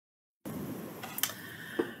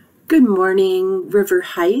Good morning, River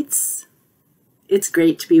Heights. It's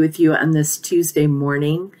great to be with you on this Tuesday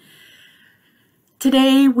morning.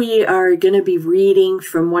 Today we are going to be reading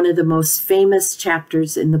from one of the most famous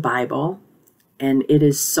chapters in the Bible, and it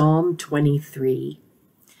is Psalm 23.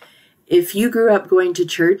 If you grew up going to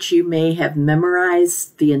church, you may have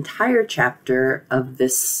memorized the entire chapter of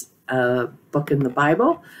this book in the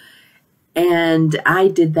Bible. And I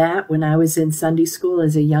did that when I was in Sunday school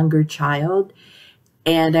as a younger child.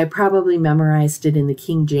 And I probably memorized it in the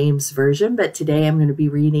King James Version, but today I'm going to be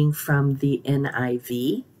reading from the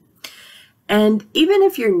NIV. And even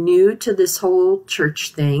if you're new to this whole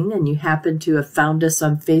church thing and you happen to have found us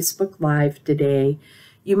on Facebook Live today,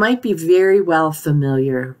 you might be very well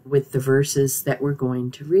familiar with the verses that we're going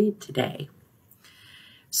to read today.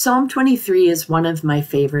 Psalm 23 is one of my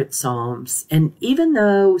favorite psalms, and even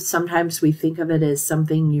though sometimes we think of it as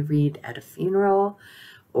something you read at a funeral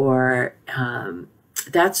or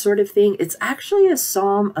that sort of thing, it's actually a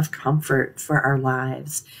psalm of comfort for our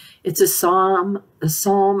lives. It's a psalm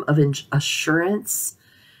of assurance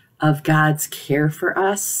of God's care for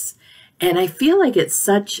us. And I feel like it's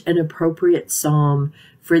such an appropriate psalm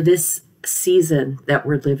for this season that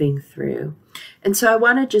we're living through. And so I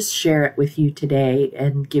want to just share it with you today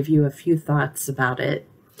and give you a few thoughts about it.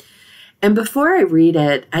 And before I read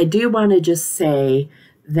it, I do want to just say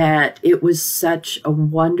that it was such a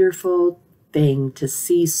wonderful thing to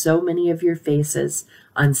see so many of your faces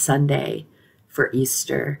on Sunday for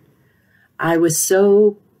Easter. I was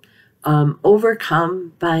so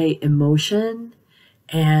overcome by emotion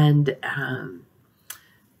and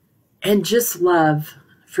just love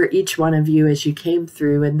for each one of you as you came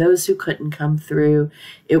through, and those who couldn't come through.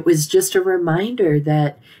 It was just a reminder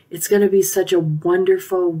that it's going to be such a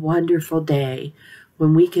wonderful, wonderful day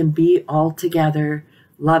when we can be all together,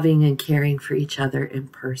 loving and caring for each other in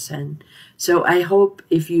person. So I hope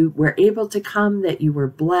if you were able to come, that you were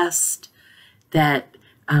blessed, that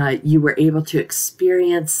you were able to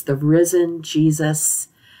experience the risen Jesus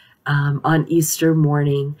on Easter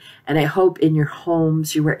morning. And I hope in your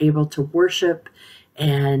homes you were able to worship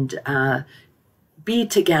and be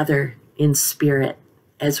together in spirit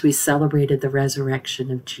as we celebrated the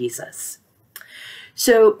resurrection of Jesus.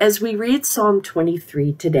 So as we read Psalm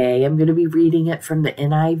 23 today, I'm going to be reading it from the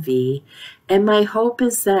NIV, and my hope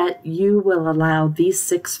is that you will allow these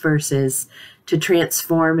 6 verses to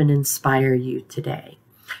transform and inspire you today.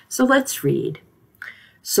 So let's read.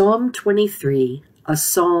 Psalm 23, a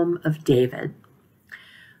psalm of David.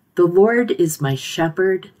 The Lord is my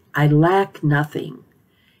shepherd, I lack nothing.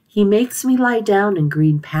 He makes me lie down in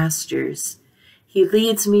green pastures. He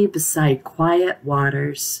leads me beside quiet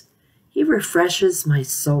waters. He refreshes my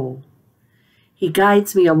soul. He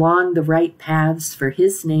guides me along the right paths for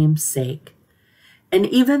his name's sake. And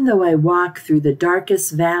even though I walk through the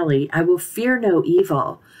darkest valley, I will fear no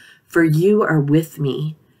evil, for you are with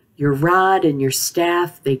me. Your rod and your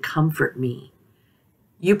staff, they comfort me.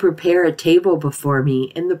 You prepare a table before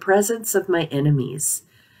me in the presence of my enemies.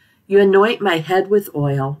 You anoint my head with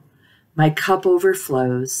oil. My cup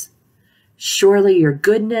overflows. Surely your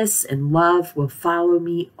goodness and love will follow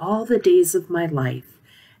me all the days of my life,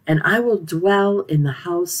 and I will dwell in the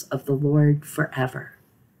house of the Lord forever.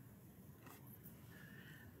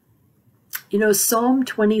 You know, Psalm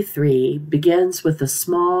 23 begins with a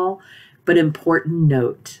small but important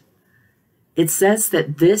note. It says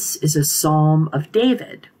that this is a psalm of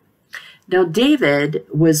David. Now, David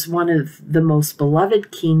was one of the most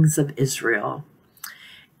beloved kings of Israel,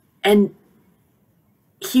 and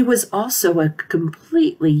he was also a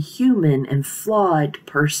completely human and flawed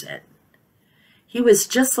person. He was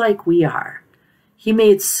just like we are. He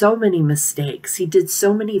made so many mistakes. He did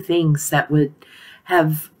so many things that would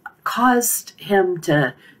have caused him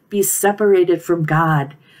to be separated from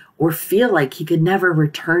God or feel like he could never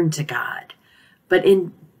return to God. But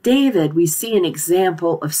in David, we see an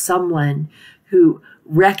example of someone who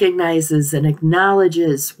recognizes and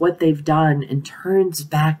acknowledges what they've done and turns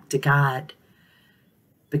back to God,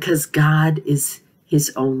 because God is his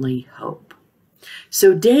only hope.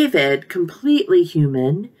 So David, completely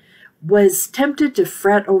human, was tempted to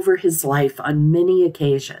fret over his life on many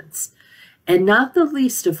occasions, and not the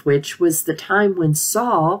least of which was the time when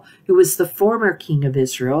Saul, who was the former king of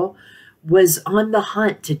Israel, was on the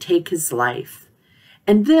hunt to take his life.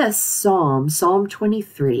 And this psalm, Psalm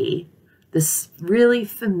 23, this really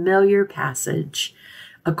familiar passage,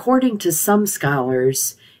 according to some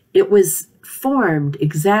scholars, it was formed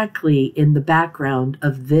exactly in the background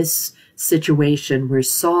of this situation where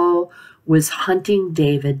Saul was hunting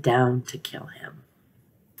David down to kill him.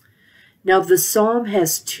 Now, the psalm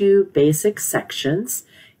has 2 basic sections.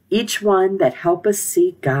 each one that help us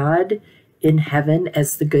see God in heaven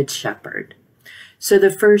as the Good Shepherd. So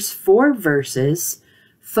the first 4 verses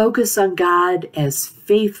focus on God as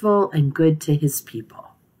faithful and good to his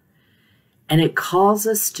people. And it calls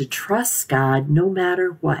us to trust God no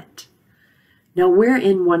matter what. Now we're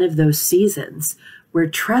in one of those seasons where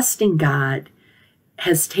trusting God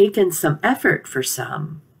has taken some effort for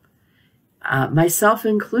some, myself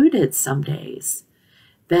included some days,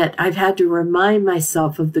 that I've had to remind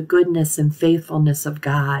myself of the goodness and faithfulness of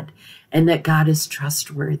God and that God is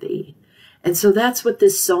trustworthy. And so that's what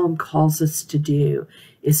this psalm calls us to do,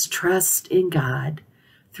 is trust in God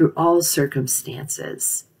through all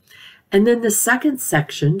circumstances. And then the second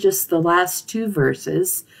section, just the last 2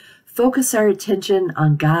 verses, focus our attention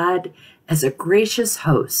on God as a gracious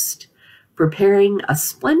host, preparing a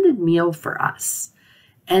splendid meal for us,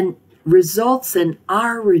 and results in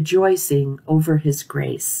our rejoicing over his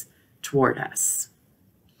grace toward us.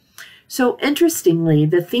 So interestingly,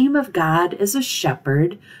 the theme of God as a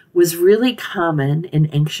shepherd was really common in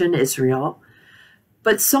ancient Israel,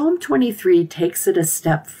 but Psalm 23 takes it a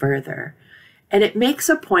step further, and it makes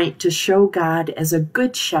a point to show God as a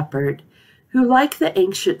good shepherd who, like the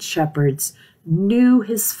ancient shepherds, knew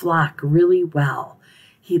his flock really well.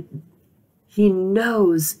 He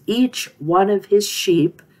knows each one of his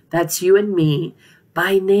sheep, that's you and me,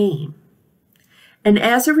 by name. And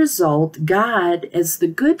as a result, God, as the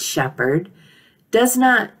good shepherd, does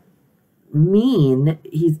not mean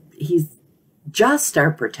he's just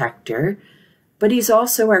our protector, but he's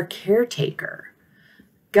also our caretaker.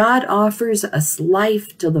 God offers us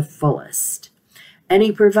life to the fullest, and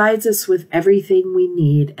he provides us with everything we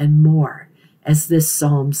need and more, as this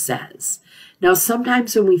psalm says. Now,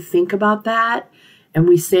 sometimes when we think about that and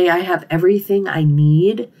we say, I have everything I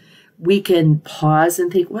need, we can pause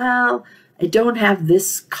and think, well, I don't have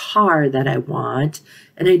this car that I want,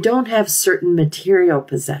 and I don't have certain material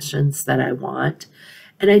possessions that I want,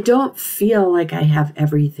 and I don't feel like I have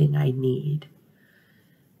everything I need.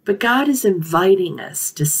 But God is inviting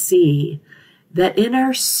us to see that in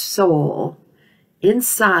our soul,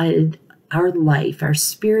 inside our life, our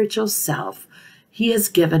spiritual self, he has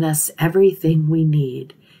given us everything we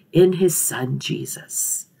need in his Son,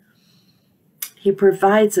 Jesus. He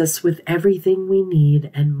provides us with everything we need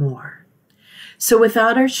and more. So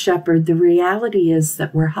without our shepherd, the reality is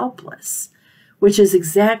that we're helpless, which is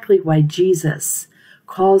exactly why Jesus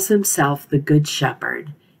calls himself the Good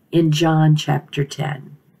Shepherd in John chapter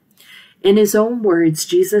 10. In his own words,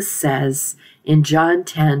 Jesus says in John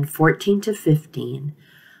 10:14-15,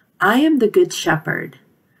 I am the Good Shepherd.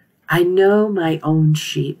 I know my own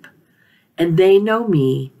sheep, and they know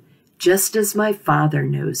me just as my Father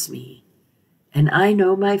knows me. And I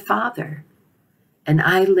know my Father, and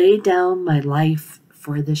I lay down my life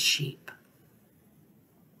for the sheep.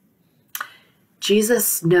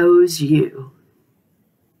 Jesus knows you.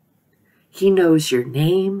 He knows your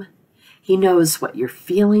name. He knows what you're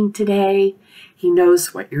feeling today. He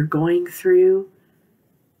knows what you're going through.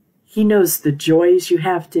 He knows the joys you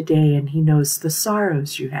have today, and he knows the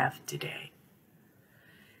sorrows you have today.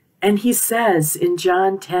 And he says in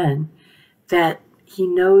John 10 that he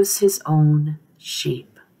knows his own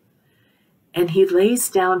sheep, and he lays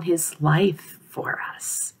down his life for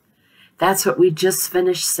us. That's what we just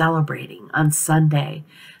finished celebrating on Sunday,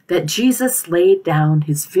 that Jesus laid down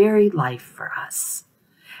his very life for us,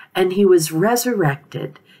 and he was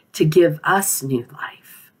resurrected to give us new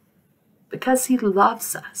life because he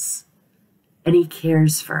loves us and he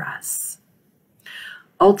cares for us.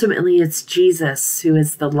 Ultimately, it's Jesus who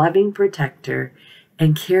is the loving protector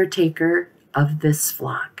and caretaker of this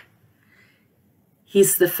flock.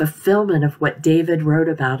 He's the fulfillment of what David wrote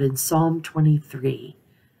about in Psalm 23.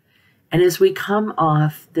 And as we come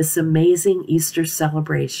off this amazing Easter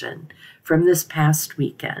celebration from this past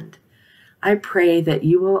weekend, I pray that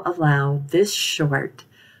you will allow this short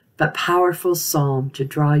but powerful psalm to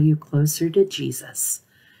draw you closer to Jesus,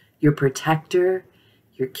 your protector,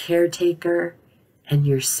 your caretaker, and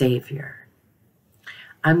your Savior.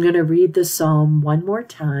 I'm going to read the psalm one more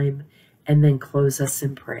time and then close us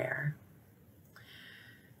in prayer.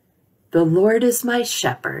 The Lord is my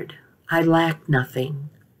shepherd, I lack nothing.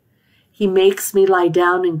 He makes me lie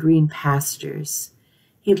down in green pastures.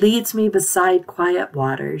 He leads me beside quiet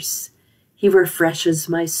waters. He refreshes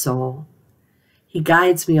my soul. He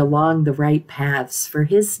guides me along the right paths for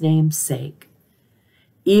his name's sake.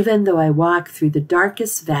 Even though I walk through the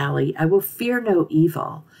darkest valley, I will fear no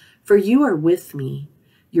evil, for you are with me.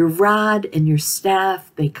 Your rod and your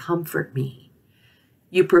staff, they comfort me.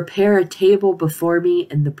 You prepare a table before me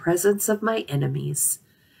in the presence of my enemies.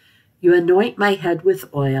 You anoint my head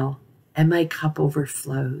with oil. and my cup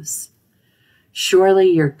overflows. Surely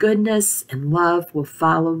your goodness and love will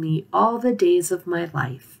follow me all the days of my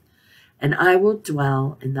life, and I will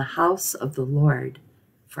dwell in the house of the Lord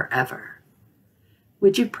forever.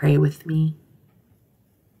 Would you pray with me?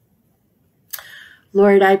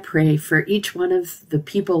 Lord, I pray for each one of the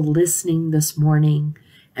people listening this morning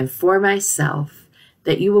and for myself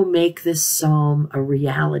that you will make this psalm a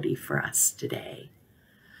reality for us today.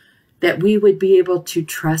 That we would be able to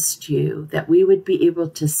trust you, that we would be able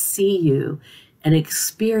to see you and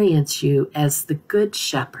experience you as the good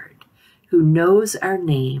shepherd who knows our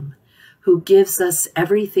name, who gives us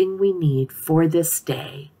everything we need for this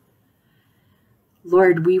day.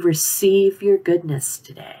 Lord, we receive your goodness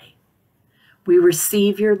today. We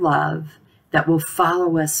receive your love that will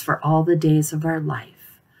follow us for all the days of our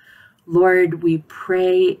life. Lord, we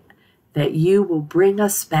pray that you will bring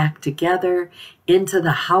us back together into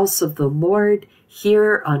the house of the Lord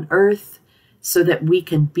here on earth so that we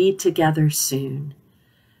can be together soon.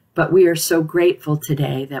 But we are so grateful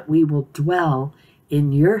today that we will dwell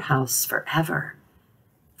in your house forever,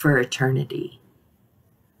 for eternity.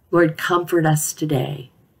 Lord, comfort us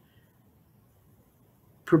today.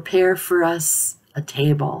 Prepare for us a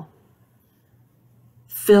table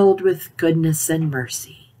filled with goodness and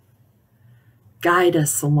mercy. Guide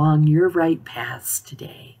us along your right paths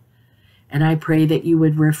today. And I pray that you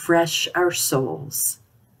would refresh our souls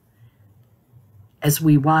as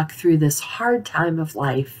we walk through this hard time of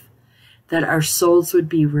life, that our souls would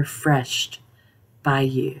be refreshed by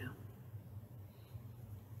you.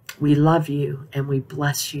 We love you and we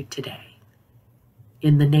bless you today.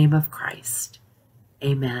 In the name of Christ.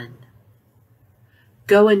 Amen.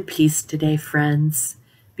 Go in peace today, friends.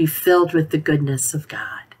 Be filled with the goodness of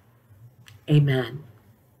God. Amen.